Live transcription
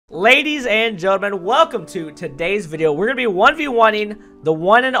Ladies and gentlemen, welcome to today's video. We're gonna be 1v1ing the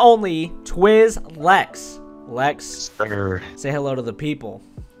one and only Twizz Lex. Lex, Sir. Say hello to the people.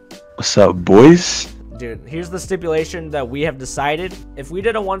 What's up, boys? Dude, here's the stipulation that we have decided. If we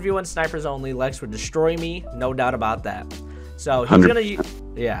did a 1v1 snipers only, Lex would destroy me, no doubt about that. So he's 100%. gonna,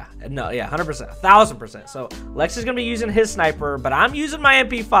 yeah, 100%, 1000%. So Lex is gonna be using his sniper, but I'm using my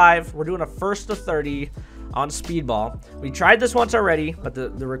MP5. We're doing a first to 30 on speedball. We tried this once already, but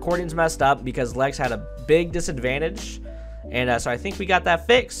the recording's messed up because Lex had a big disadvantage, and so I think we got that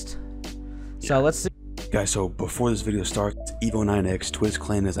fixed. So let's see. Guys, so before this video starts, Evo9X Twizz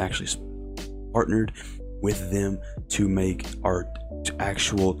Clan has actually partnered with them to make our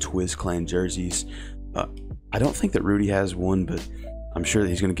actual Twizz Clan jerseys. I don't think that Rudy has one, but I'm sure that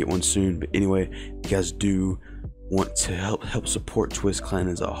he's going to get one soon. But anyway, you guys do want to help support Twizz Clan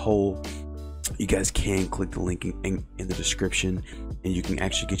as a whole, you guys can click the link in the description and you can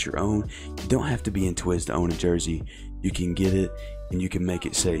actually get your own. You don't have to be in Twizz to own a jersey. You can get it and you can make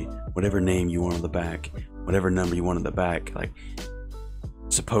it say whatever name you want on the back, whatever number you want on the back. Like,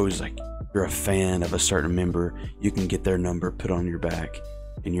 suppose like you're a fan of a certain member, you can get their number put on your back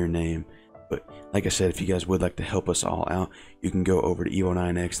and your name. But like I said, if you guys would like to help us all out, you can go over to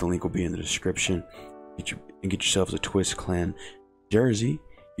Evo9X. The link will be in the description. Get yourselves a Twizz Clan jersey.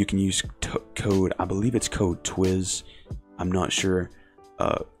 You can use code, I believe it's code Twizz. I'm not sure.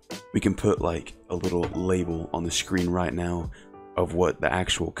 We can put like a little label on the screen right now of what the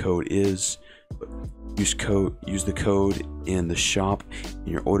actual code is. But use the code in the shop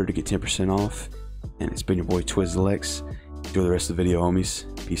in your order to get 10% off. And it's been your boy Twizz Lex. Enjoy the rest of the video, homies.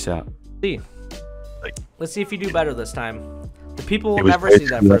 Peace out. Let's see if you do better this time. The people will never see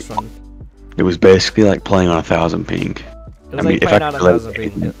that first one. It was basically like playing on 1000 ping. It was like playing on 1000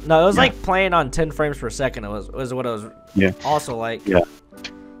 ping. No, it was like playing on 10 frames per second. It was what it was also like. Yeah.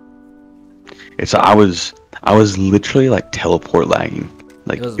 It's I was literally like teleport lagging.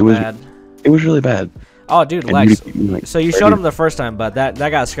 Like it was bad. It was really bad. Oh, dude, and Lex. So you showed him the first time, but that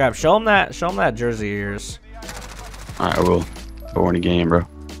got scrapped. Show him that jersey of yours. Alright, I will. But we're in a game, bro.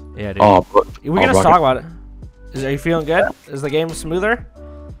 Yeah, dude. Oh, we're gonna talk about it. Are you feeling good? Is the game smoother?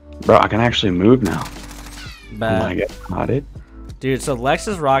 Bro, I can actually move now. Bad. Oh my god, dude, so Lex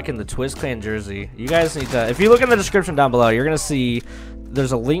is rocking the Twizz Clan jersey. You guys need to, if you look in the description down below, you're gonna see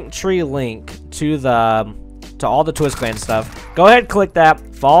there's a Linktree link to all the Twizz Clan stuff. Go ahead, click that.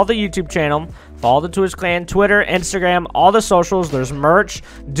 Follow the YouTube channel. Follow the Twizz Clan, Twitter, Instagram, all the socials. There's merch.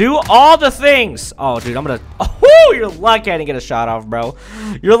 Do all the things. Oh, dude, I'm gonna. Oh, you're lucky I didn't get a shot off, bro.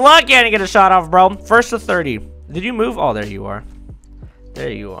 You're lucky I didn't get a shot off, bro. First to 30. Did you move? Oh, there you are. There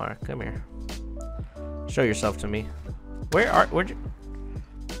you are. Come here. Show yourself to me. Where'd you?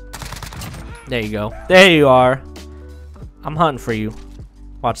 There you go. There you are. I'm hunting for you.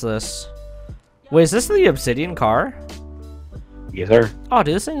 Watch this. Wait, is this the obsidian car? Yes, sir. Oh,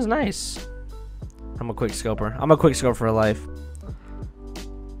 dude, this thing's nice. I'm a quick scoper. I'm a quick scoper for life.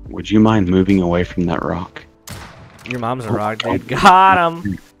 Would you mind moving away from that rock? Your mom's a rock, dude. Got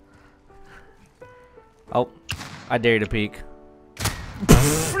him. Oh, I dare you to peek.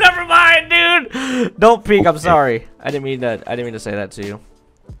 Never mind, dude. Don't peek. I'm sorry. I didn't mean to say that to you.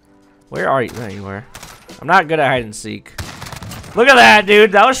 Where are you? There you are. I'm not good at hide and seek. Look at that,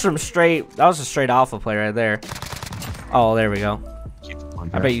 dude. That was a straight alpha play right there. Oh, there we go.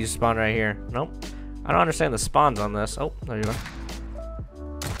 I bet you spawned right here. Nope. I don't understand the spawns on this. Oh, there you go.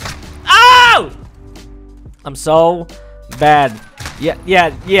 Oh! I'm so bad. Yeah.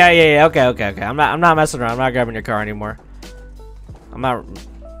 Okay. I'm not messing around. I'm not grabbing your car anymore. I'm not.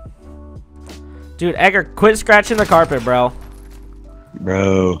 Dude, Edgar, quit scratching the carpet, bro.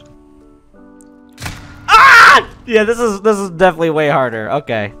 Bro. Ah! Yeah, this is definitely way harder.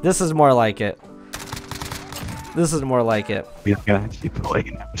 Okay, this is more like it. This is more like it. We're gonna actually play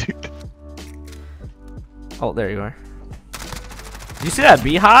now, dude. Oh, there you are. Did you see that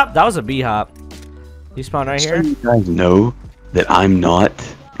bee hop? That was a bee hop. You spawned right here. So you guys know that I'm not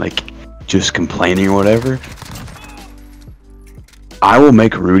like just complaining or whatever. I will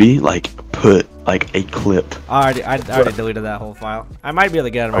make Rudy like put like a clip. I already deleted that whole file. I might be able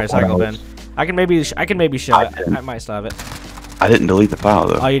to get it in my recycle bin. I can maybe show it. I might still have it. I didn't delete the file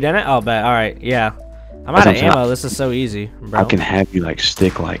though. Oh, you didn't? Oh, bet. All right, yeah. I'm out of ammo. This is so easy, bro. I can have you like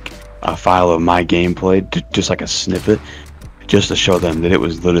stick like a file of my gameplay, just like a snippet, just to show them that it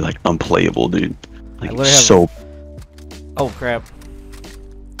was literally like unplayable, dude. Like so. Oh crap.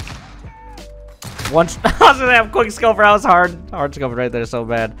 Once I was gonna have quick scoper, I was hard scoper right there so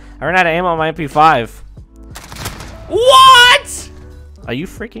bad. I ran out of ammo on my MP5. What? Are you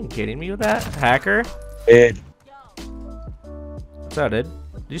freaking kidding me with that, hacker? Ed. What's up, dude?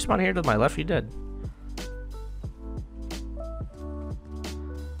 Did you spawn here to my left? You did.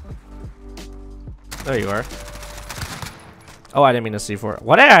 There you are. Oh, I didn't mean to C4.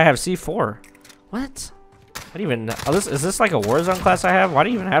 Why did I have C4? What? I didn't even. Oh, is this like a Warzone class I have? Why do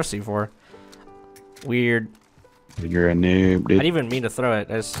you even have C4? Weird. You're a noob, dude. I didn't even mean to throw it.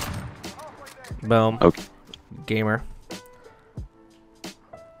 I just... Boom. Okay. Gamer.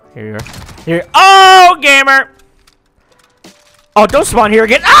 Here you are. Here. Oh, gamer! Oh, don't spawn here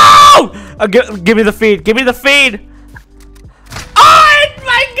again. Oh! Give me the feed. Give me the feed. Oh,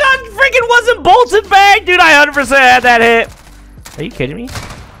 my gun freaking wasn't bolted back. Dude, I 100% had that hit. Are you kidding me?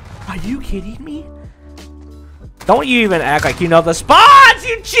 Are you kidding me? Don't you even act like you know the spots,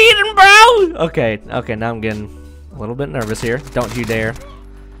 you cheating, bro! Okay, now I'm getting a little bit nervous here. Don't you dare.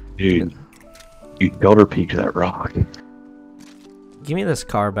 Dude, you shoulder peeked that rock. Give me this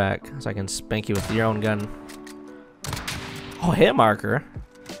car back so I can spank you with your own gun. Oh, hit marker.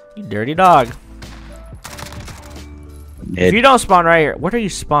 You dirty dog. If you don't spawn right here, where do you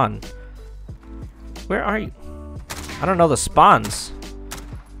spawn? Where are you? I don't know the spawns.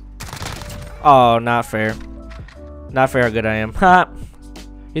 Oh, not fair. Not fair how good I am. Ha!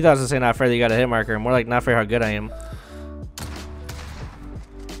 You thought I was gonna say not fair that you got a hit marker. More like not fair how good I am.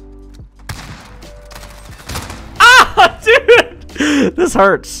 Ah, dude! This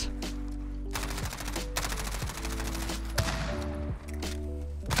hurts.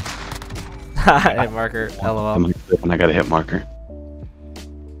 Hit marker. LOL. When I got a hit marker.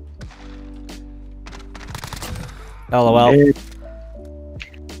 LOL.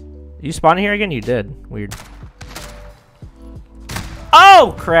 You spawned here again? You did. Weird.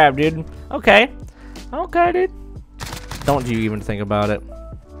 Oh, crap, dude. Okay. Okay, dude. Don't you even think about it.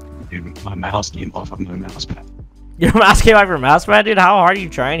 Dude, my mouse came off of my mouse pad. Your mouse came off your mouse pad, dude? How hard are you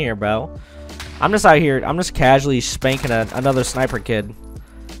trying here, bro? I'm just out here. I'm just casually spanking another sniper kid.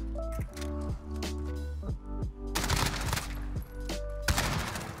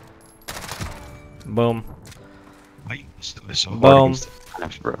 Boom. Why you so hard Boom. against the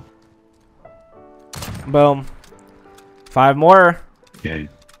knives, bro? Boom. 5 more. Yeah.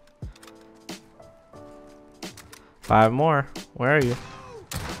 5 more. Where are you?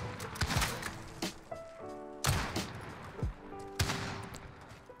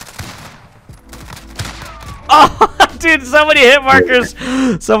 Oh, dude, so many hit markers.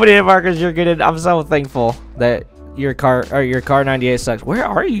 So many hit markers you're getting. I'm so thankful that your car 98 sucks. Where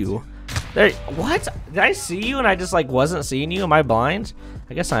are you? There. What? Did I see you and I just like wasn't seeing you? Am I blind?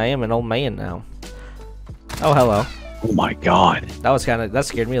 I guess I am an old man now. Oh, hello. Oh my god. That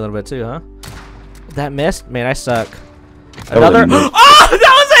scared me a little bit too, huh? That missed? Man, I suck. Another. Really Oh,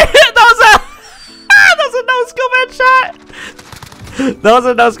 that was a hit! That was a no scope headshot! That was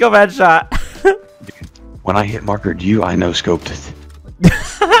a no scope headshot. When I hit markered you, I no scoped it.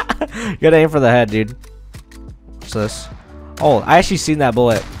 You gotta aim for the head, dude. What's this? Oh, I actually seen that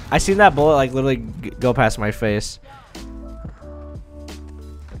bullet. I seen that bullet like literally go past my face.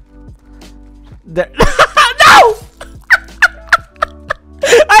 There. No!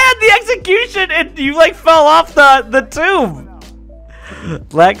 I had the execution and you like fell off the tube.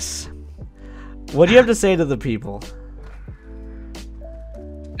 Lex, what do you have to say to the people?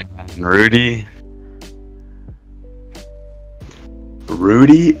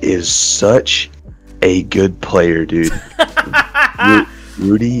 Rudy is such a good player, dude.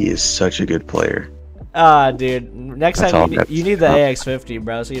 Rudy is such a good player. Dude. Next time you need the AX50,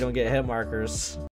 bro, so you don't get hit markers.